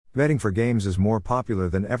Betting for games is more popular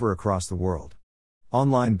than ever across the world.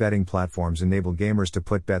 Online betting platforms enable gamers to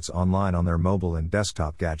put bets online on their mobile and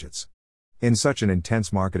desktop gadgets. In such an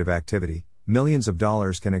intense market of activity, millions of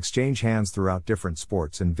dollars can exchange hands throughout different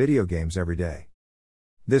sports and video games every day.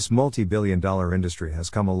 This multi-billion-dollar industry has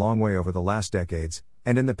come a long way over the last decades,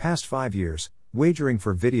 and in the past 5 years, wagering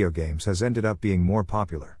for video games has ended up being more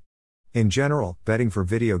popular. In general, betting for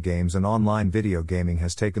video games and online video gaming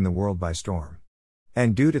has taken the world by storm.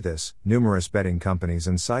 And due to this, numerous betting companies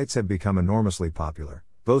and sites have become enormously popular,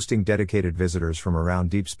 boasting dedicated visitors from around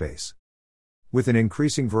deep space. With an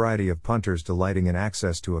increasing variety of punters delighting in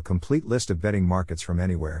access to a complete list of betting markets from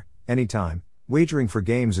anywhere, anytime, wagering for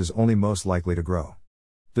games is only most likely to grow.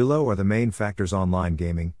 Below are the main factors. Online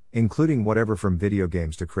gaming, including whatever from video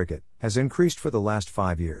games to cricket, has increased for the last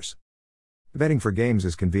 5 years. Betting for games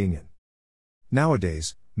is convenient.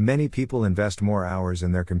 Nowadays, many people invest more hours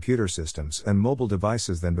in their computer systems and mobile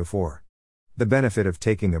devices than before. The benefit of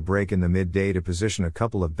taking a break in the midday to position a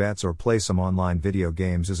couple of bets or play some online video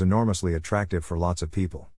games is enormously attractive for lots of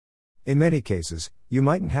people. In many cases, you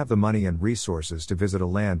mightn't have the money and resources to visit a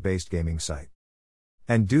land-based gaming site.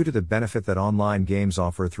 And due to the benefit that online games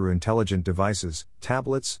offer through intelligent devices,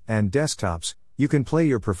 tablets, and desktops, you can play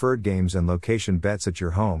your preferred games and location bets at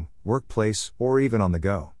your home, workplace, or even on the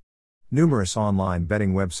go. Numerous online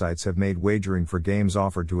betting websites have made wagering for games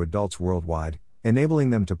offered to adults worldwide, enabling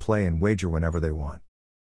them to play and wager whenever they want.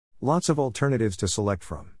 Lots of alternatives to select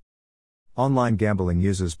from. Online gambling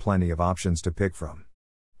uses plenty of options to pick from.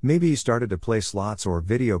 Maybe you started to play slots or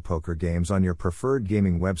video poker games on your preferred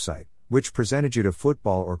gaming website, which presented you to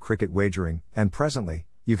football or cricket wagering, and presently,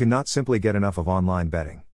 you cannot simply get enough of online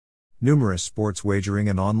betting. Numerous sports wagering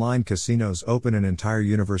and online casinos open an entire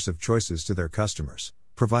universe of choices to their customers,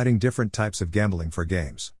 providing different types of gambling for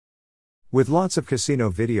games. With lots of casino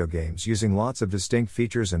video games using lots of distinct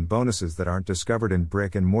features and bonuses that aren't discovered in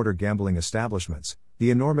brick-and-mortar gambling establishments,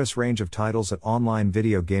 the enormous range of titles at online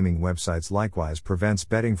video gaming websites likewise prevents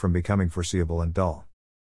betting from becoming foreseeable and dull.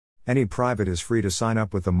 Any private is free to sign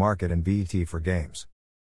up with the market and bet for games.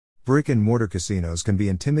 Brick-and-mortar casinos can be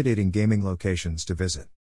intimidating gaming locations to visit.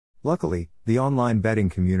 Luckily, the online betting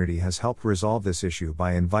community has helped resolve this issue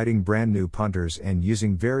by inviting brand new punters and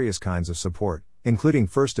using various kinds of support, including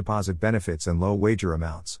first deposit benefits and low wager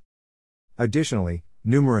amounts. Additionally,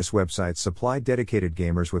 numerous websites supply dedicated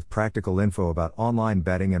gamers with practical info about online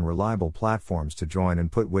betting and reliable platforms to join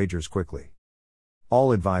and put wagers quickly.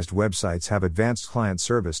 All advised websites have advanced client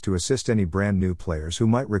service to assist any brand new players who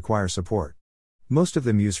might require support. Most of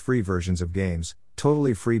them use free versions of games,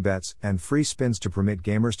 totally free bets, and free spins to permit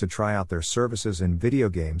gamers to try out their services in video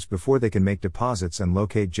games before they can make deposits and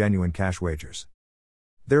locate genuine cash wagers.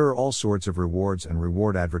 There are all sorts of rewards and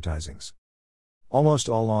reward advertisings. Almost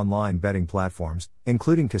all online betting platforms,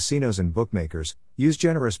 including casinos and bookmakers, use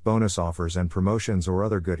generous bonus offers and promotions or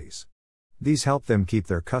other goodies. These help them keep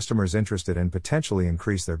their customers interested and potentially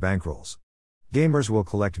increase their bankrolls. Gamers will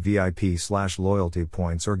collect VIP/loyalty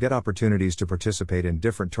points or get opportunities to participate in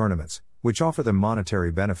different tournaments, which offer them monetary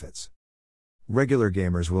benefits. Regular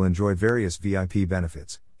gamers will enjoy various VIP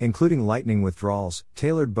benefits, including lightning withdrawals,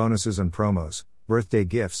 tailored bonuses and promos, birthday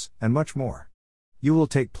gifts, and much more. You will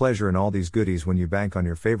take pleasure in all these goodies when you bank on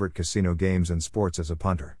your favorite casino games and sports as a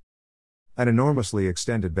punter. An enormously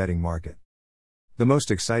extended betting market. The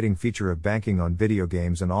most exciting feature of banking on video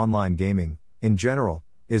games and online gaming, in general,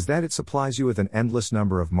 is that it supplies you with an endless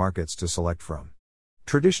number of markets to select from.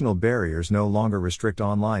 Traditional barriers no longer restrict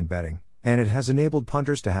online betting, and it has enabled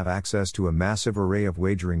punters to have access to a massive array of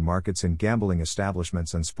wagering markets in gambling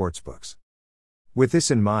establishments and sportsbooks. With this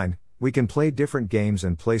in mind, we can play different games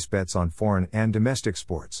and place bets on foreign and domestic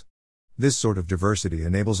sports. This sort of diversity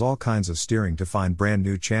enables all kinds of steering to find brand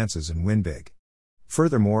new chances and win big.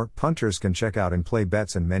 Furthermore, punters can check out and play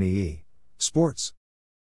bets in many sports.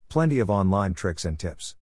 Plenty of online tricks and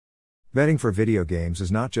tips. Betting for video games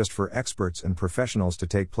is not just for experts and professionals to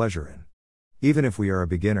take pleasure in. Even if we are a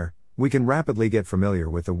beginner, we can rapidly get familiar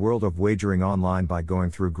with the world of wagering online by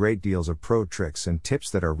going through great deals of pro tricks and tips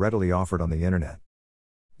that are readily offered on the internet.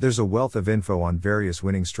 There's a wealth of info on various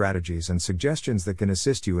winning strategies and suggestions that can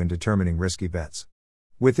assist you in determining risky bets.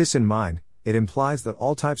 With this in mind, it implies that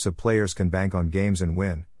all types of players can bank on games and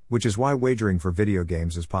win, which is why wagering for video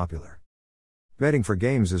games is popular. Betting for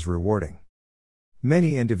games is rewarding.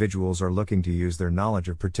 Many individuals are looking to use their knowledge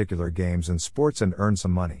of particular games and sports and earn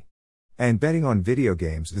some money. And betting on video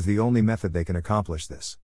games is the only method they can accomplish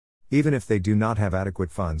this. Even if they do not have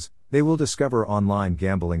adequate funds, they will discover online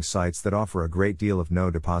gambling sites that offer a great deal of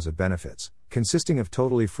no deposit benefits, consisting of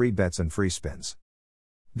totally free bets and free spins.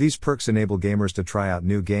 These perks enable gamers to try out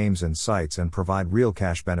new games and sites and provide real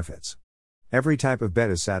cash benefits. Every type of bet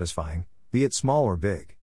is satisfying, be it small or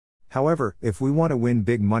big. However, if we want to win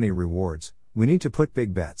big money rewards, we need to put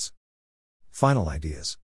big bets. Final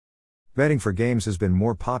ideas. Betting for games has been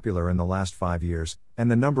more popular in the last 5 years, and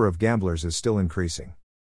the number of gamblers is still increasing.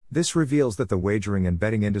 This reveals that the wagering and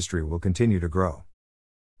betting industry will continue to grow.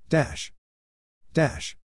 Dash.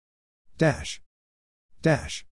 Dash. Dash. Dash.